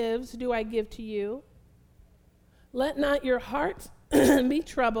world gives do I give to you. Let not your hearts be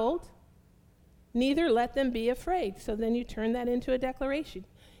troubled, neither let them be afraid. So then you turn that into a declaration.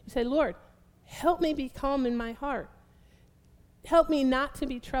 You say, Lord, help me be calm in my heart. Help me not to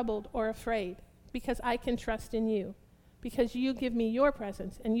be troubled or afraid, because I can trust in you, because you give me your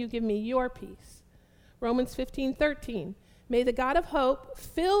presence and you give me your peace. Romans 15:13, may the God of hope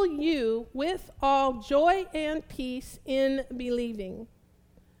fill you with all joy and peace in believing,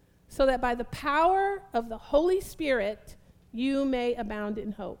 so that by the power of the Holy Spirit you may abound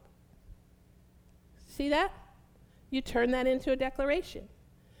in hope. See that? You turn that into a declaration.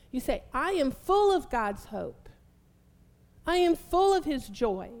 You say, I am full of God's hope. I am full of his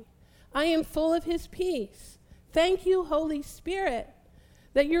joy. I am full of his peace. Thank you, Holy Spirit,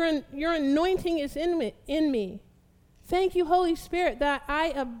 that your anointing is in me. Thank you, Holy Spirit, that I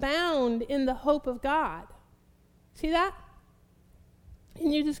abound in the hope of God. See that?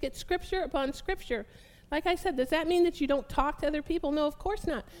 And you just get scripture upon scripture. Like I said, does that mean that you don't talk to other people? No, of course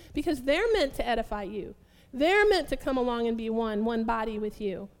not, because they're meant to edify you. They're meant to come along and be one body with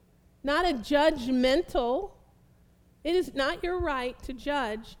you. Not a judgmental. It is not your right to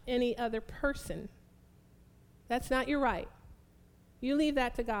judge any other person. That's not your right. You leave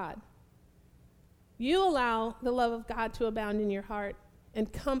that to God. You allow the love of God to abound in your heart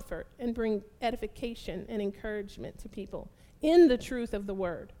and comfort and bring edification and encouragement to people in the truth of the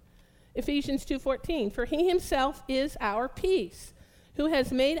word. Ephesians 2:14, for he himself is our peace, who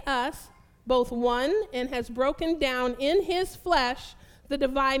has made us both one and has broken down in his flesh the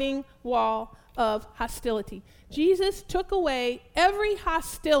dividing wall of hostility. Jesus took away every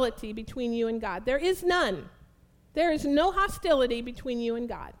hostility between you and God. There is none. There is no hostility between you and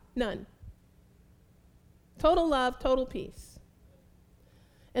God. None. Total love, total peace.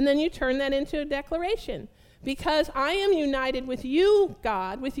 And then you turn that into a declaration. Because I am united with you,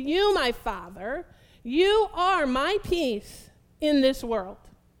 God, with you, my Father, you are my peace in this world.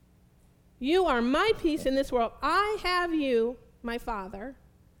 You are my peace in this world. I have you, my Father,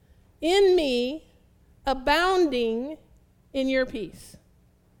 in me, abounding in your peace.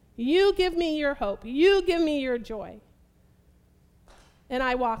 You give me your hope. You give me your joy. And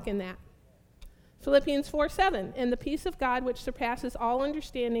I walk in that. Philippians 4:7, and the peace of God, which surpasses all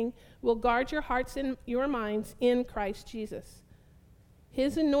understanding, will guard your hearts and your minds in Christ Jesus.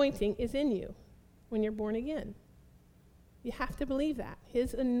 His anointing is in you when you're born again. You have to believe that.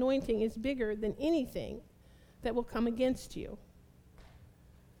 His anointing is bigger than anything that will come against you.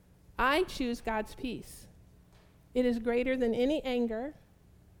 I choose God's peace. It is greater than any anger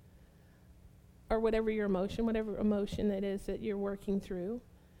or whatever emotion that is that you're working through,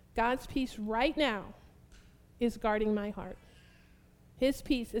 God's peace right now is guarding my heart. His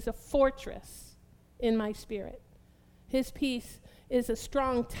peace is a fortress in my spirit. His peace is a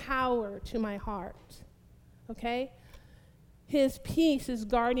strong tower to my heart. Okay? His peace is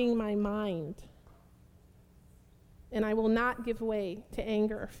guarding my mind. And I will not give way to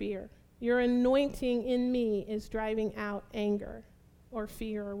anger or fear. Your anointing in me is driving out anger or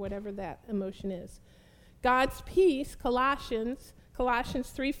fear or whatever that emotion is. God's peace, Colossians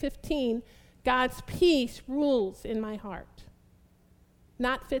 3:15, God's peace rules in my heart.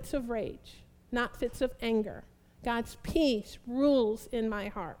 Not fits of rage, not fits of anger. God's peace rules in my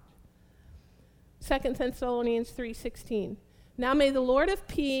heart. 2 Thessalonians 3:16. Now may the Lord of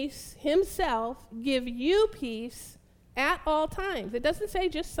peace himself give you peace at all times. It doesn't say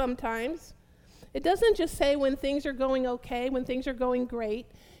just sometimes. It doesn't just say when things are going okay, when things are going great.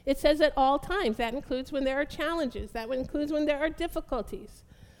 It says at all times. That includes when there are challenges. That includes when there are difficulties.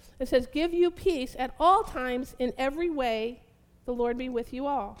 It says, give you peace at all times in every way. The Lord be with you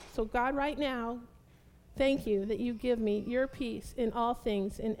all. So God, right now, thank you that you give me your peace in all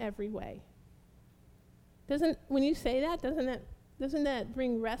things in every way. When you say that, doesn't that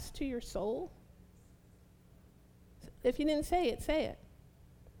bring rest to your soul? If you didn't say it, say it.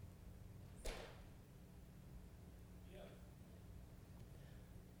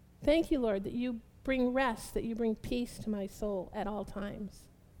 Thank you, Lord, that you bring rest, that you bring peace to my soul at all times.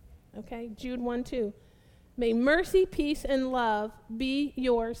 Okay? Jude 1:2. May mercy, peace, and love be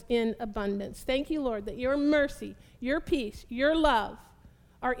yours in abundance. Thank you, Lord, that your mercy, your peace, your love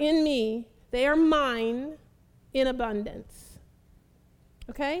are in me. They are mine in abundance.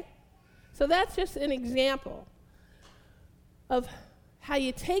 Okay? So that's just an example of how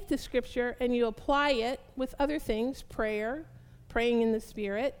you take the scripture and you apply it with other things, prayer, praying in the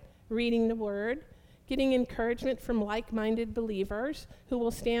Spirit, reading the Word, getting encouragement from like-minded believers who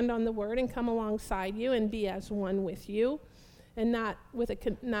will stand on the Word and come alongside you and be as one with you, and not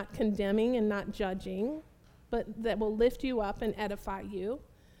condemning and not judging, but that will lift you up and edify you.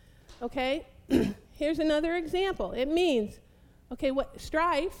 Okay? Here's another example. It means,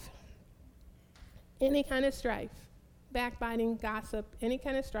 strife, any kind of strife, backbiting, gossip, any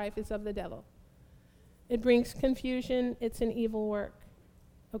kind of strife is of the devil. It brings confusion. It's an evil work.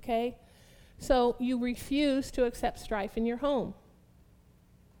 Okay? So you refuse to accept strife in your home.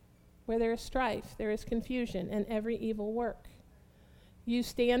 Where there is strife, there is confusion and every evil work. You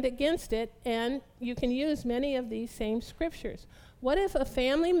stand against it, and you can use many of these same scriptures. What if a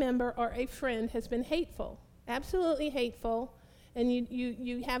family member or a friend has been hateful, absolutely hateful, and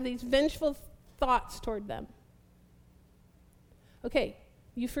you have these vengeful thoughts toward them? Okay,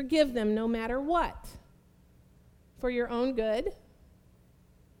 you forgive them no matter what, for your own good,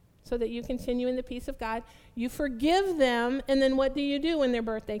 so that you continue in the peace of God. You forgive them, and then what do you do when their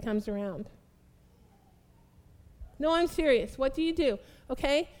birthday comes around? No, I'm serious. What do you do?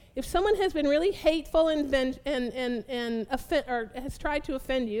 Okay, if someone has been really hateful and has tried to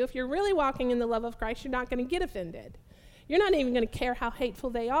offend you, if you're really walking in the love of Christ, you're not going to get offended. You're not even going to care how hateful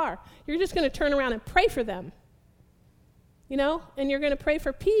they are. You're just going to turn around and pray for them. And you're going to pray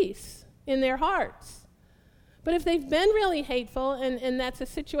for peace in their hearts. But if they've been really hateful and that's a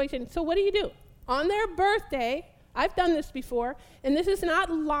situation, so what do? On their birthday, I've done this before, and this is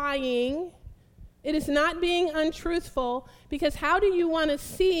not lying. It is not being untruthful, because how do you want to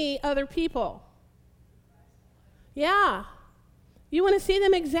see other people? Yeah. You want to see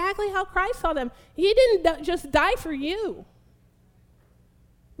them exactly how Christ saw them. He didn't just die for you.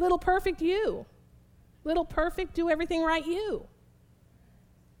 Little perfect you. Little perfect, do everything right you.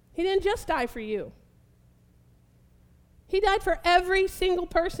 He didn't just die for you. He died for every single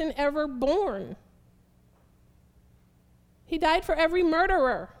person ever born. He died for every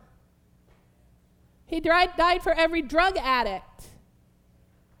murderer. He died for every drug addict.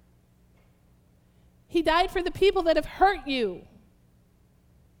 He died for the people that have hurt you.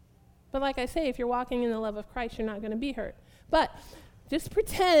 But like I say, if you're walking in the love of Christ, you're not going to be hurt. But just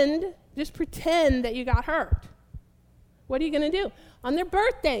pretend that you got hurt. What are you going to do? On their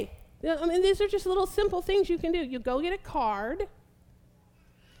birthday, these are just little simple things you can do. You go get a card,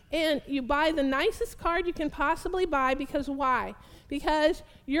 and you buy the nicest card you can possibly buy, because why? Because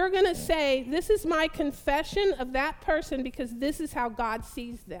you're going to say, this is my confession of that person, because this is how God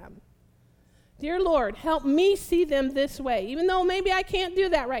sees them. Dear Lord, help me see them this way, even though maybe I can't do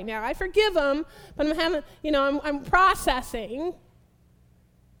that right now. I forgive them, but I'm processing.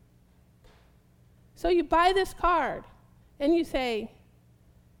 So you buy this card, and you say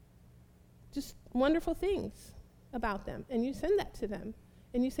just wonderful things about them, and you send that to them.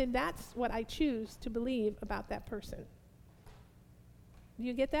 And you say, that's what I choose to believe about that person. Do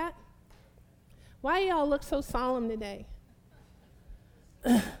you get that? Why y'all look so solemn today?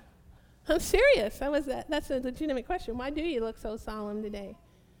 I'm serious. That's a legitimate question. Why do you look so solemn today?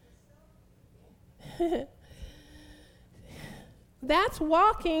 That's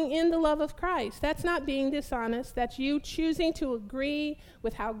walking in the love of Christ. That's not being dishonest. That's you choosing to agree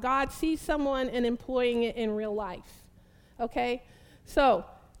with how God sees someone and employing it in real life. Okay? So,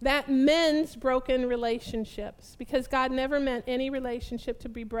 that mends broken relationships, because God never meant any relationship to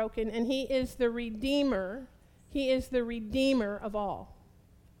be broken, and he is the Redeemer. He is the Redeemer of all.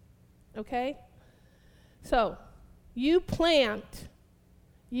 Okay? So, you plant,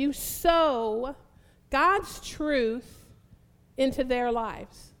 you sow God's truth into their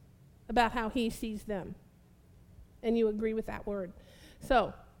lives about how he sees them. And you agree with that word.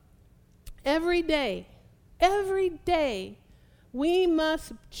 So, every day, we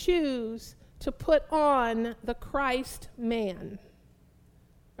must choose to put on the Christ man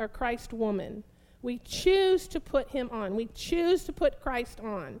or Christ woman. We choose to put him on. We choose to put Christ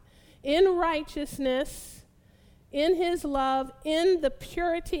on in righteousness, in his love, in the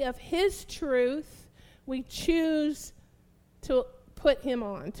purity of his truth. We choose to put him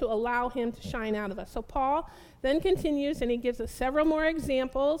on, to allow him to shine out of us. So Paul then continues, and he gives us several more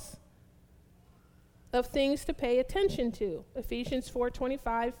examples of things to pay attention to. Ephesians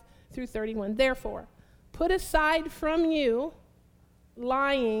 4:25 through 31. Therefore, put aside from you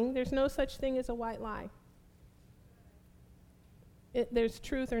lying. There's no such thing as a white lie. There's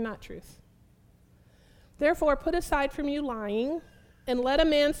truth or not truth. Therefore, put aside from you lying, and let a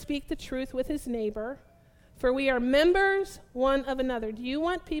man speak the truth with his neighbor, for we are members one of another. Do you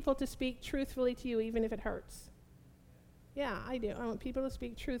want people to speak truthfully to you even if it hurts? Yeah, I do. I want people to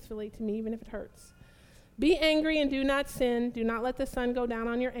speak truthfully to me even if it hurts. Be angry and do not sin. Do not let the sun go down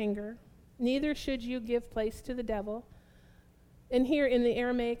on your anger. Neither should you give place to the devil. And here in the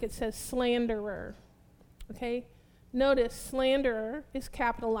Aramaic it says slanderer. Okay? Notice slanderer is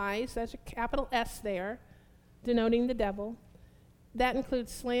capitalized. There's a capital S there, denoting the devil. That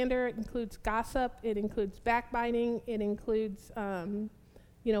includes slander. It includes gossip. It includes backbiting. It includes,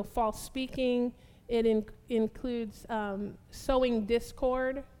 false speaking. It includes sowing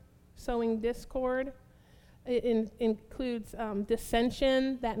discord. It includes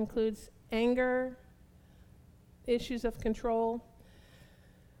dissension. That includes anger, issues of control.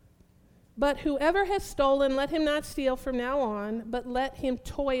 But whoever has stolen, let him not steal from now on, but let him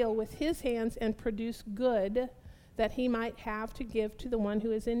toil with his hands and produce good, that he might have to give to the one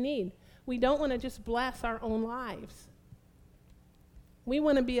who is in need. We don't want to just bless our own lives. We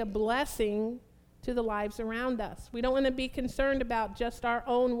want to be a blessing to the lives around us. We don't want to be concerned about just our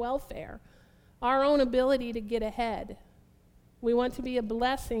own welfare, our own ability to get ahead. We want to be a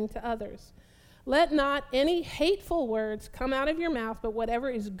blessing to others. Let not any hateful words come out of your mouth, but whatever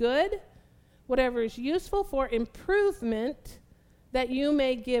is good, whatever is useful for improvement, that you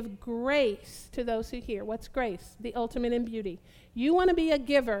may give grace to those who hear. What's grace? The ultimate in beauty. You want to be a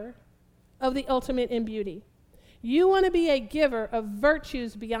giver of the ultimate in beauty. You want to be a giver of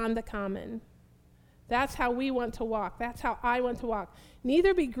virtues beyond the common. That's how we want to walk. That's how I want to walk.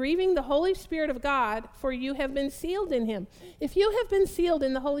 Neither be grieving the Holy Spirit of God, for you have been sealed in him. If you have been sealed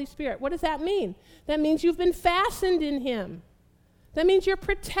in the Holy Spirit, what does that mean? That means you've been fastened in him. That means you're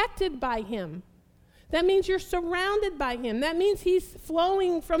protected by him. That means you're surrounded by him. That means he's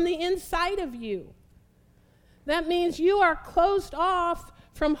flowing from the inside of you. That means you are closed off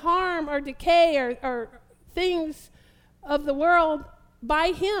from harm or decay or things of the world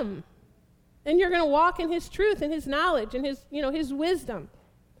by him. And you're going to walk in his truth and his knowledge and his wisdom.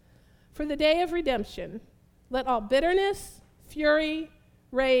 For the day of redemption, let all bitterness, fury,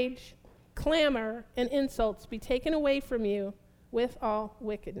 rage, clamor, and insults be taken away from you with all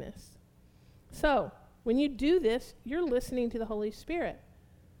wickedness. So, when you do this, you're listening to the Holy Spirit.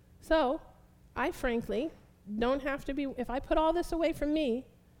 So, I frankly don't have to be, if I put all this away from me,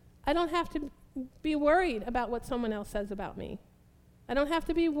 I don't have to be worried about what someone else says about me. I don't have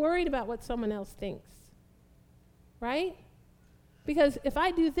to be worried about what someone else thinks. Right? Because if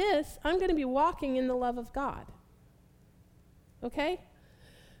I do this, I'm going to be walking in the love of God. Okay?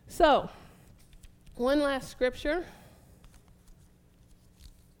 So, one last scripture.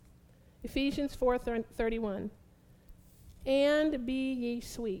 Ephesians 4:31. And be ye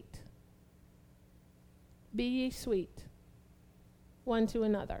sweet. Be ye sweet one to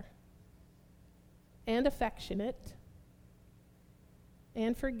another, and affectionate,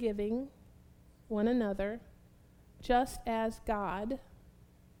 and forgiving one another, just as God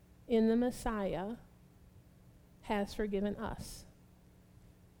in the Messiah has forgiven us.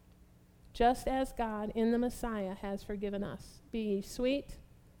 just as God in the Messiah has forgiven us. Be ye sweet,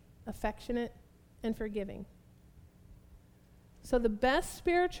 affectionate, and forgiving. So the best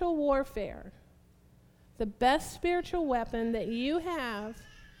spiritual warfare, the best spiritual weapon that you have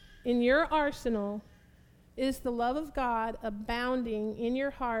in your arsenal is the love of God abounding in your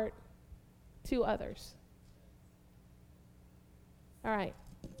heart to others. All right.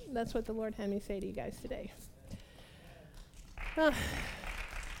 That's what the Lord had me say to you guys today.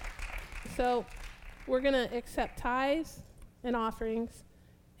 So we're going to accept tithes and offerings,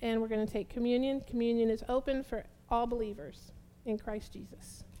 and we're going to take communion. Communion is open for all believers in Christ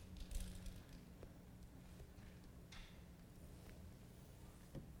Jesus.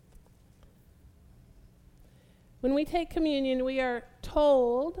 When we take communion, we are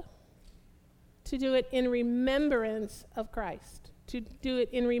told to do it in remembrance of Christ. To do it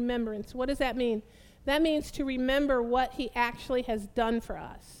in remembrance. What does that mean? That means to remember what he actually has done for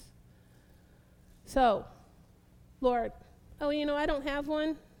us. So, Lord, I don't have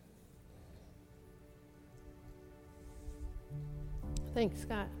one. Thanks,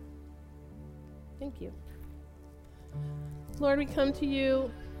 Scott. Thank you. Lord, we come to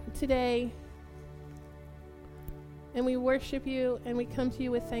you today, and we worship you, and we come to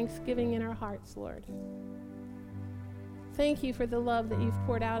you with thanksgiving in our hearts, Lord. Thank you for the love that you've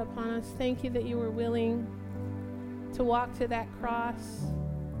poured out upon us. Thank you that you were willing to walk to that cross,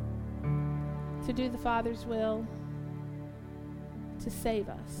 to do the Father's will, to save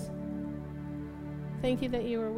us. Thank you that you were